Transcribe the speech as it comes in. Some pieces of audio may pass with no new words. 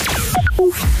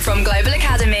from Global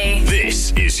Academy.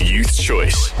 This is Youth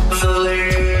Choice.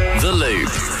 The Loop.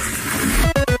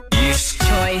 Youth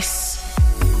Choice.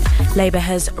 Labour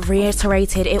has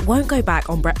reiterated it won't go back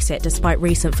on Brexit despite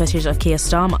recent footage of Keir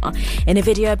Starmer. In a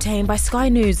video obtained by Sky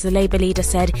News, the Labour leader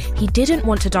said he didn't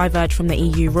want to diverge from the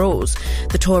EU rules.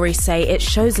 The Tories say it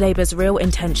shows Labour's real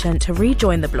intention to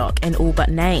rejoin the bloc in all but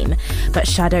name. But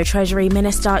Shadow Treasury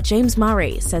Minister James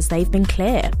Murray says they've been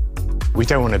clear. We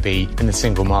don't want to be in the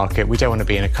single market. We don't want to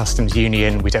be in a customs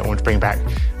union. We don't want to bring back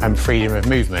freedom of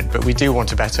movement. But we do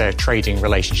want a better trading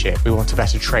relationship. We want a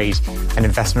better trade and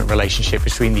investment relationship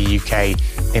between the UK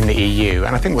and the EU.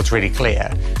 And I think what's really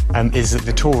clear is that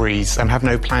the Tories have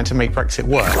no plan to make Brexit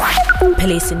work.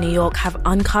 Police in New York have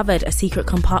uncovered a secret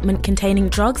compartment containing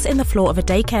drugs in the floor of a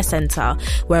daycare centre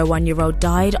where a 1-year-old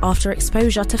died after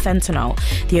exposure to fentanyl.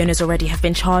 The owners already have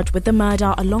been charged with the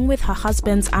murder along with her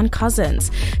husbands and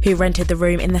cousins who rented the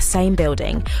room in the same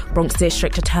building. Bronx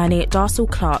District Attorney Darcel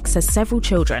Clark says several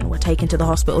children were taken to the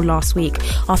hospital last week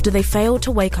after they failed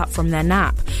to wake up from their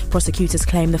nap. Prosecutors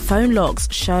claim the phone logs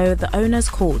show the owners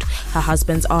called her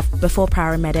husbands before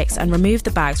paramedics and removed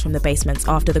the bags from the basements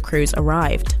after the crews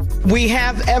arrived. We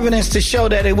have evidence to show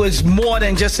that it was more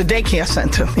than just a daycare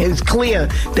center. It's clear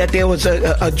that there was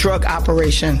a drug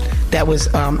operation that was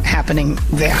happening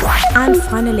there. And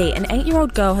finally, an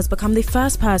 8-year-old girl has become the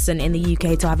first person in the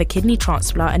UK to have a kidney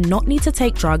transplant and not need to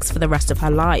take drugs for the rest of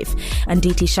her life.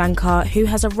 Anditi Shankar, who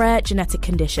has a rare genetic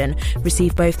condition,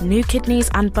 received both new kidneys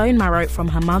and bone marrow from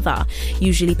her mother.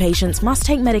 Usually patients must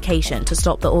take medication to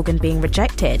stop the organ being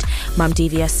rejected. Mum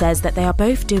Divya says that they are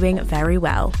both doing very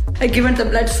well. I given the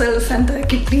blood cells and the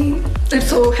kidney. I'm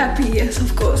so happy, yes,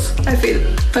 of course. I feel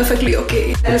perfectly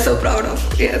okay. I'm so proud of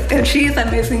her. Yes. And she is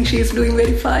amazing. She is doing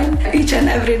very fine each and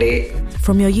every day.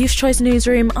 From your Youth Choice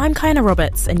newsroom, I'm Kyana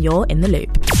Roberts and you're in the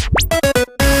loop.